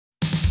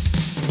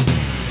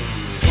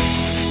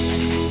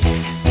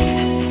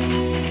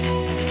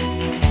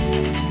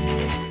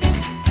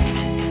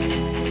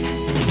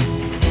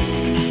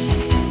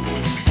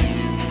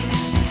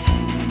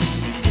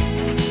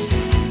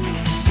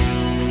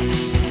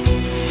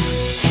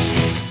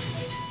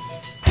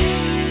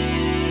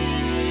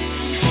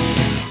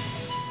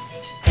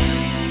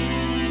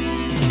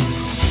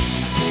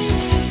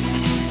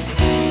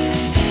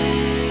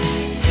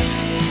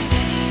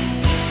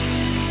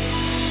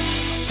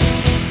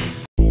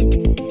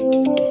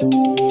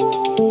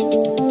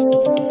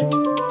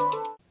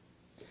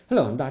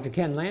Dr.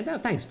 Ken Landau.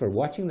 Thanks for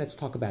watching. Let's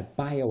talk about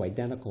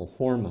bioidentical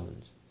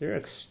hormones. They're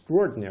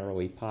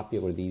extraordinarily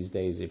popular these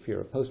days. If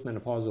you're a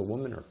postmenopausal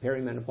woman or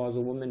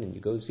perimenopausal woman and you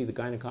go see the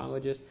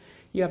gynecologist,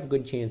 you have a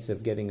good chance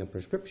of getting a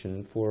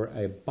prescription for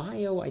a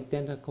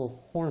bioidentical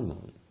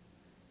hormone.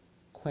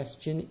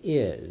 Question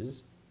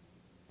is,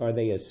 are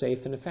they as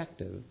safe and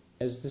effective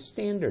as the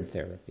standard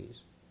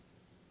therapies?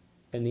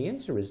 And the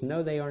answer is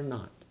no, they are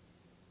not.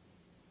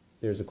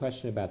 There's a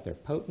question about their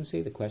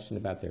potency, the question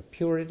about their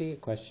purity, a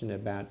question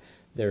about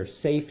their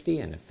safety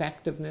and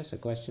effectiveness, a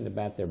question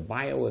about their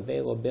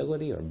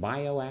bioavailability or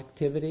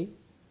bioactivity.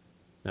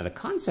 Now, the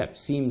concept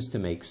seems to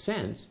make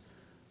sense.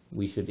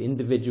 We should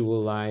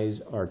individualize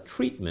our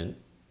treatment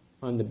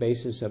on the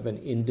basis of an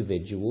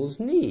individual's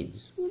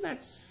needs. Well,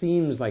 that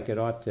seems like it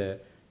ought to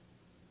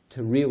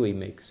really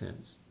make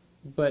sense.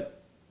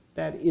 But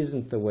that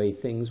isn't the way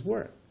things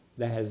work.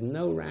 That has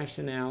no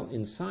rationale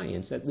in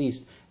science, at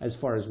least as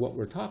far as what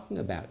we're talking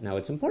about. Now,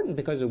 it's important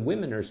because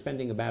women are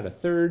spending about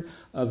 1/3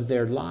 of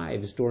their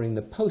lives during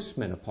the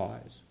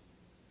postmenopause.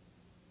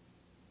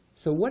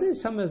 So what do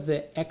some of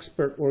the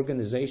expert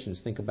organizations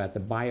think about the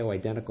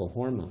bioidentical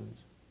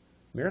hormones?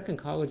 American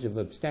College of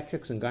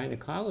Obstetrics and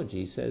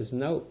Gynecology says,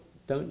 no,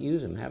 don't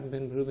use them, haven't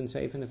been proven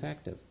safe and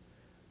effective.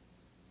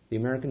 The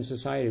American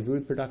Society of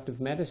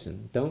Reproductive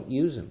Medicine, don't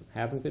use them,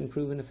 haven't been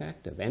proven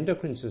effective.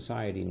 Endocrine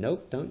Society,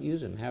 nope, don't use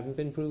them, haven't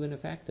been proven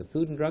effective.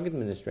 Food and Drug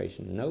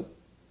Administration, nope,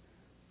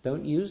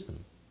 don't use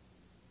them.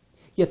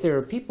 Yet there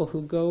are people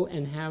who go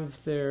and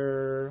have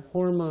their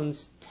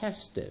hormones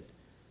tested.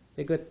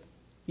 They got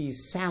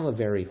these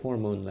salivary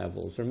hormone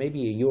levels, or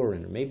maybe a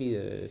urine, or maybe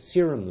a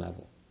serum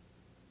level.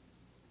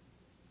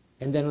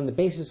 And then on the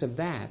basis of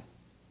that,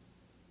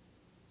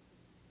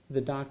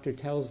 the doctor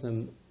tells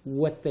them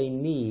what they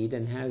need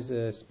and has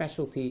a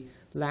specialty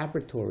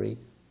laboratory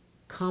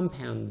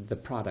compound the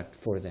product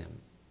for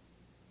them.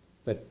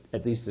 But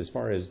at least as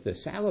far as the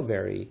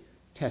salivary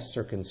tests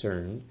are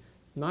concerned,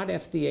 not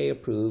FDA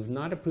approved,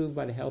 not approved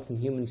by the Health and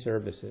Human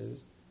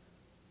Services.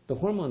 The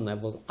hormone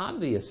levels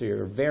obviously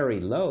are very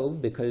low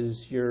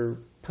because you're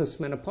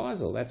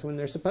postmenopausal. That's when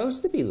they're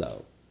supposed to be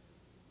low.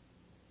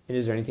 And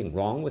is there anything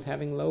wrong with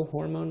having low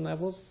hormone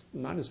levels?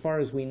 Not as far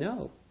as we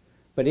know.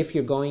 But if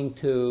you're going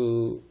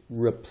to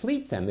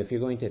replete them, if you're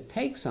going to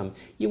take some,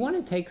 you want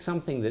to take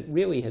something that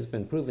really has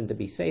been proven to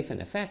be safe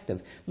and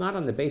effective, not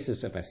on the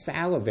basis of a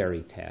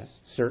salivary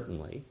test,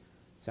 certainly.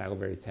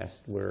 Salivary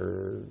test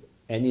where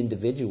an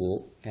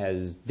individual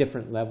has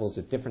different levels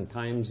at different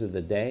times of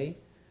the day,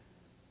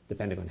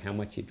 depending on how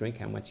much you drink,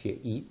 how much you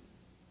eat,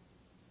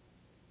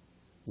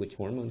 which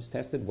hormone's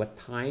tested, what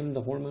time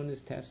the hormone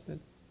is tested.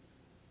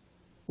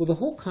 Well, the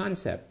whole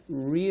concept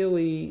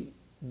really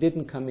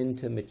didn't come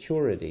into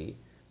maturity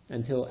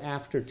until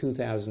after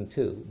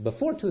 2002.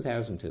 Before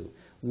 2002,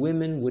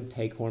 women would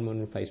take hormone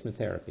replacement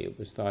therapy. It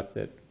was thought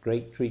that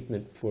great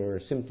treatment for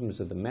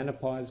symptoms of the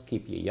menopause,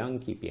 keep you young,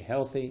 keep you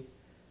healthy,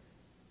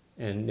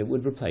 and it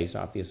would replace,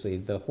 obviously,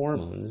 the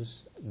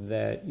hormones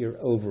that your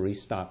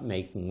ovaries stopped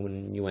making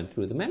when you went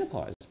through the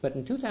menopause. But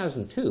in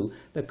 2002,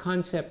 the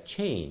concept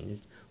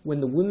changed when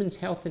the Women's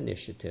Health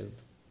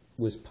Initiative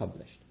was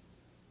published.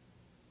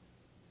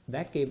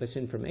 That gave us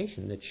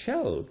information that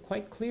showed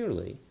quite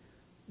clearly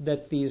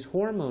that these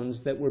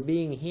hormones that were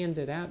being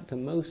handed out to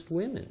most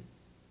women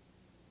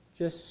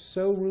just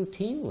so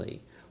routinely,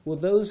 well,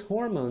 those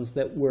hormones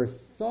that were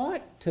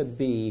thought to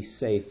be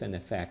safe and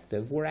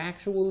effective were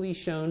actually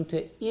shown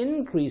to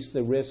increase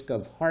the risk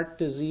of heart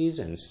disease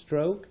and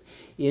stroke,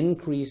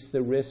 increase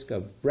the risk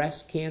of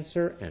breast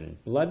cancer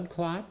and blood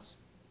clots.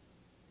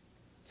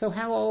 So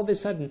how all of a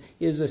sudden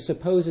is a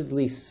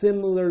supposedly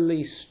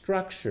similarly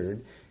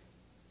structured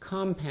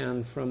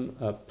compound from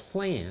a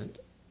plant,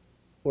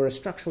 or a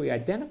structurally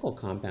identical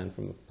compound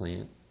from a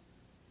plant,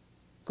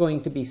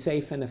 going to be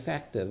safe and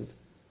effective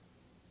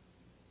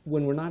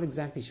when we're not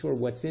exactly sure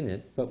what's in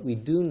it, but we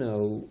do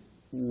know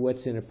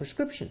what's in a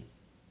prescription?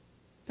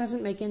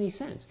 Doesn't make any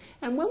sense.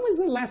 And when was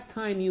the last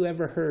time you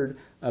ever heard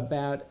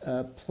about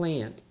a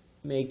plant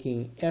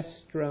making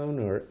estrone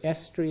or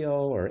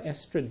estriol or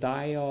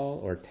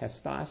estradiol or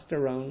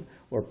testosterone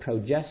or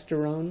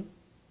progesterone?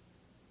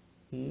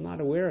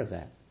 Not aware of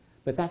that.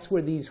 But that's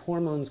where these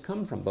hormones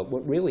come from. But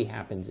what really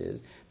happens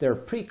is there are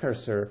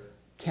precursor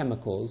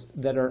chemicals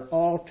that are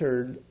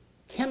altered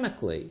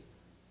chemically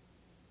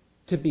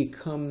to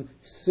become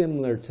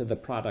similar to the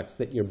products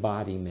that your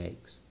body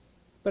makes.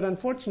 But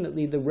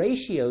unfortunately, the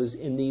ratios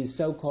in these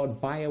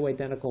so-called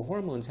bioidentical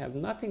hormones have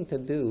nothing to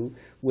do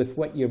with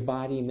what your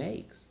body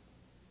makes.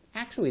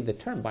 Actually, the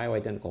term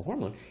bioidentical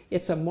hormone,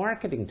 it's a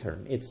marketing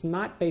term. It's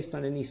not based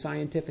on any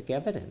scientific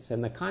evidence.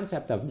 And the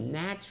concept of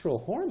natural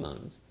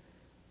hormones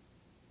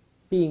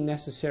being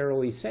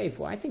necessarily safe,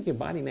 well, I think your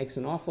body makes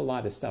an awful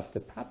lot of stuff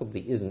that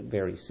probably isn't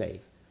very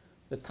safe.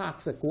 The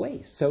toxic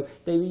waste. So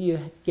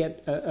you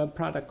get a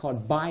product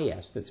called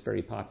Biest that's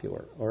very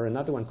popular, or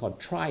another one called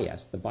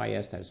Triest. The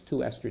Biest has 2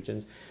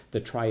 estrogens.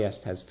 The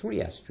Triest has 3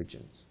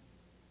 estrogens.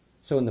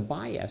 So in the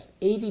Biest,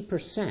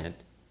 80%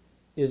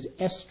 is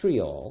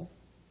estriol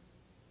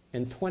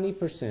and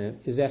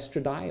 20% is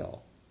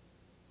estradiol.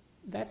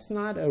 that's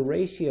not a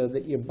ratio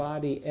that your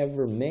body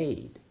ever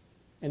made.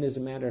 And as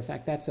a matter of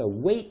fact, that's a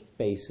weight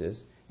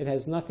basis. It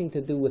has nothing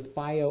to do with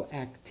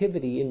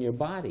bioactivity in your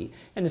body.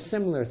 And a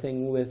similar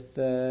thing with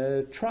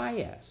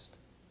trieste.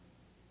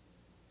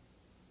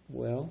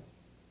 Well,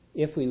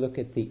 if we look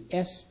at the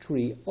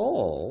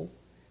estriol,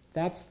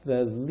 that's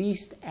the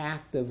least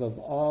active of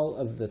all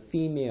of the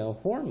female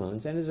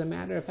hormones. And as a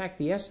matter of fact,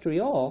 the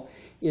estriol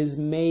is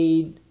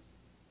made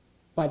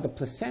by the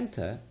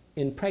placenta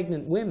in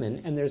pregnant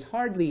women, and there's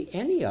hardly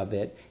any of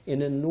it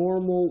in a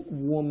normal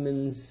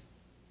woman's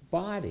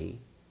body,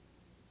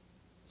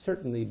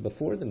 certainly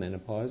before the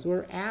menopause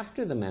or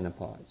after the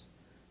menopause.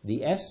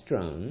 The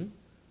estrone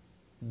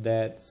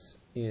that's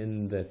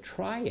in the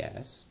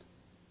trieste,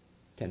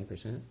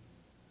 10%,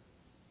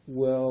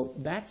 well,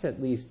 that's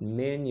at least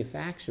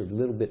manufactured a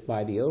little bit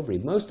by the ovary.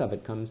 Most of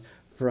it comes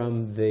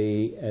from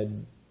the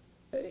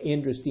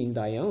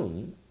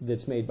androstenedione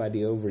that's made by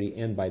the ovary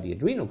and by the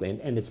adrenal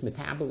gland, and it's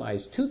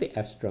metabolized to the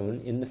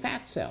estrone in the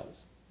fat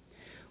cells.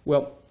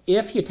 Well,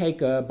 if you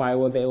take a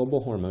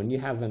bioavailable hormone, you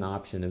have an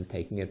option of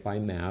taking it by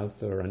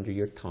mouth or under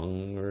your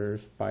tongue or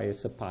by a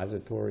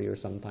suppository or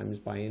sometimes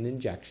by an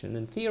injection.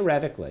 And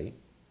theoretically,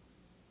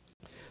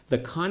 the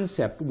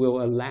concept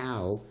will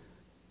allow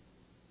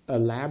a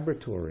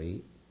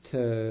laboratory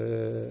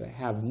to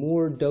have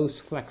more dose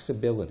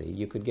flexibility.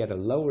 You could get a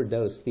lower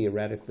dose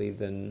theoretically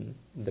than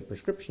the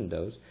prescription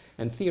dose,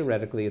 and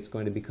theoretically it's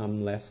going to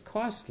become less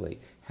costly.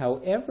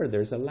 However,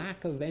 there's a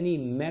lack of any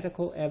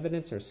medical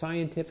evidence or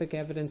scientific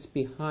evidence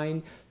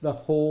behind the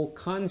whole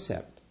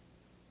concept.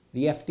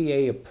 The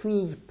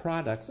FDA-approved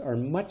products are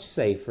much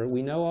safer.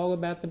 We know all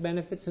about the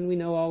benefits and we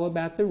know all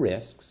about the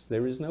risks.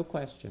 There is no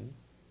question.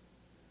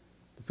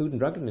 The Food and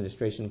Drug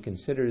Administration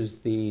considers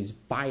these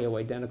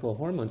bioidentical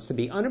hormones to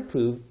be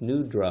unapproved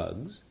new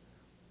drugs.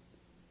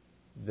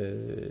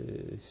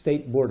 The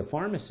State Board of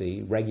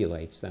Pharmacy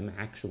regulates them,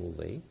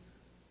 actually,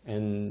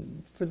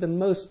 and for the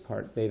most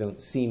part, they don't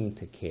seem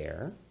to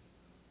care.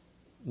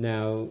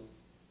 Now,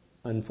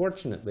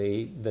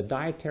 unfortunately, the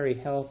Dietary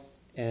Health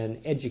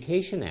and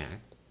Education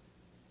Act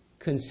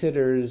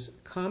considers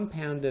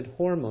compounded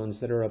hormones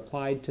that are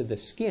applied to the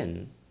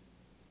skin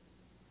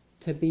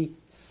to be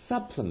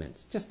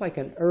supplements, just like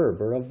an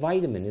herb or a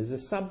vitamin is a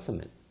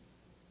supplement.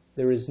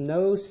 There is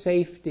no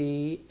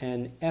safety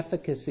and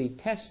efficacy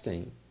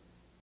testing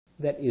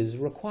that is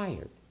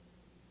required.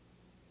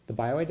 The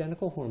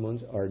bioidentical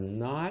hormones are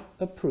not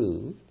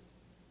approved.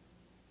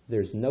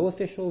 There's no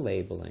official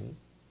labeling.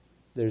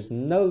 There's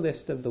no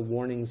list of the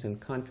warnings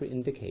and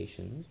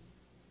contraindications.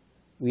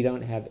 We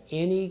don't have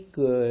any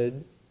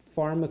good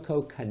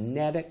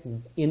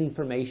pharmacokinetic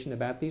information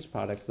about these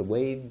products, the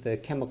way the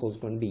chemicals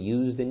are going to be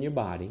used in your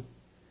body.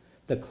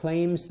 The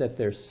claims that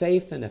they're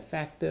safe and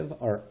effective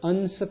are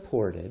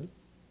unsupported.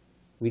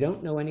 We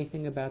don't know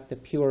anything about the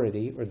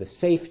purity or the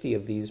safety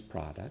of these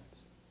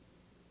products.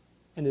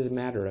 And as a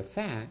matter of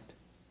fact,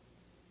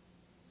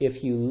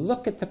 if you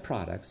look at the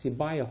products, you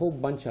buy a whole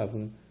bunch of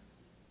them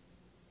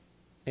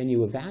and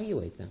you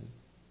evaluate them,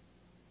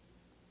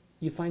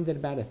 you find that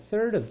about a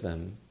third of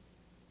them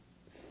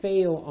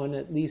fail on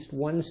at least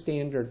one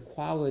standard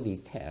quality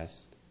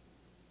test,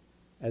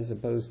 as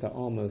opposed to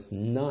almost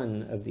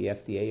none of the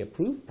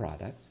FDA-approved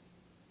products.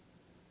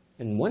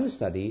 And one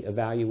study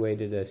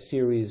evaluated a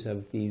series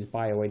of these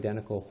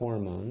bioidentical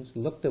hormones,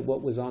 looked at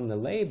what was on the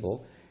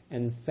label,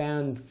 and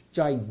found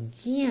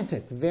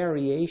gigantic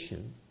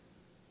variation,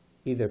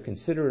 either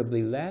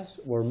considerably less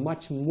or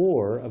much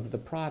more of the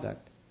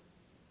product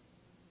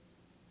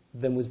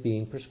than was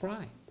being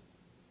prescribed.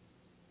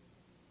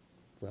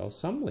 Well,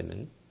 some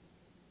women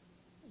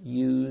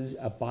use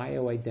a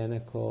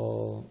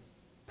bioidentical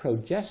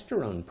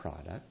progesterone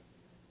product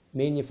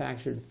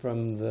manufactured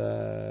from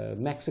the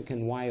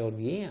Mexican wild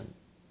yam.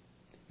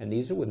 And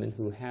these are women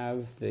who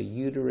have the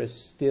uterus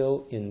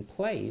still in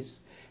place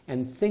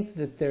and think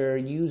that they're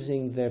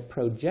using their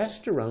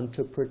progesterone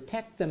to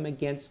protect them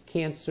against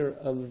cancer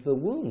of the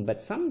womb.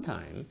 But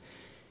sometime,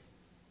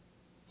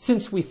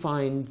 since we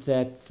find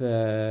that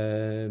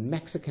the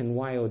Mexican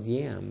wild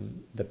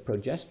yam, the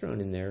progesterone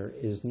in there,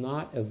 is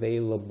not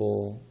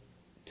available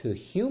to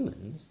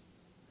humans,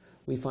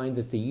 we find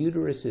that the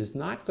uterus is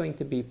not going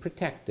to be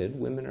protected.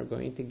 Women are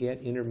going to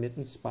get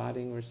intermittent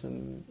spotting or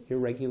some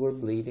irregular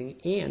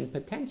bleeding, and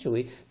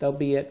potentially they'll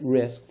be at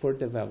risk for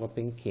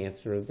developing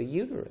cancer of the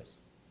uterus.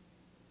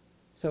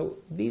 So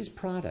these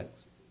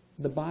products,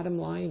 the bottom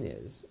line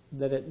is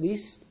that at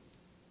least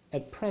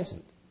at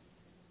present,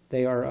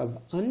 they are of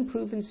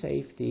unproven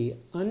safety,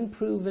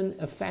 unproven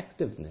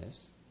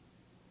effectiveness.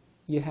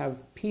 You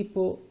have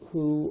people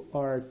who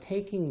are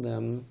taking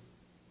them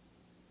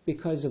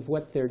because of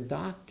what their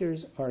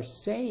doctors are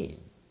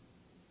saying.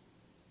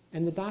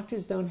 And the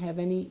doctors don't have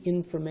any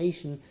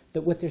information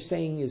that what they're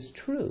saying is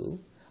true.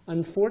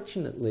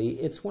 Unfortunately,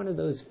 it's one of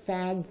those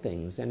fad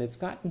things, and it's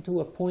gotten to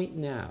a point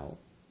now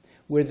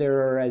where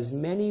there are as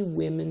many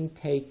women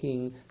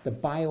taking the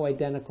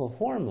bioidentical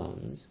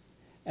hormones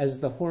as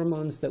the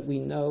hormones that we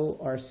know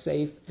are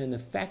safe and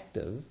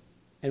effective,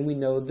 and we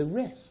know the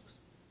risks.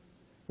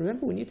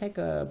 Remember, when you take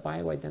a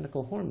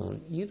bioidentical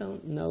hormone, you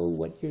don't know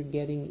what you're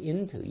getting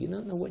into. You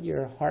don't know what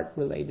your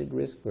heart-related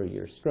risk or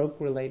your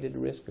stroke-related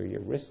risk or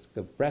your risk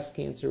of breast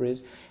cancer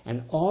is.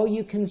 And all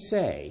you can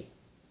say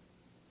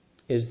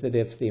is that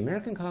if the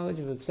American College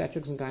of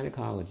Obstetrics and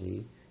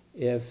Gynecology,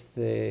 if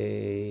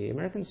the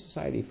American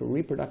Society for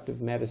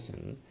Reproductive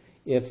Medicine,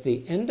 if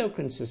the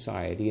Endocrine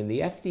Society and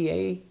the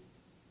FDA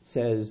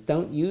says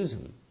don't use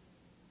them,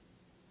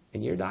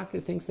 and your doctor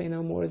thinks they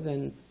know more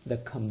than the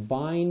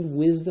combined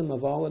wisdom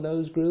of all of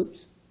those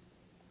groups,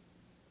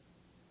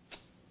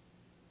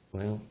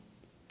 well,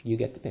 you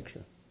get the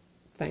picture.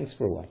 Thanks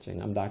for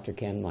watching. I'm Dr.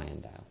 Ken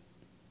Landau.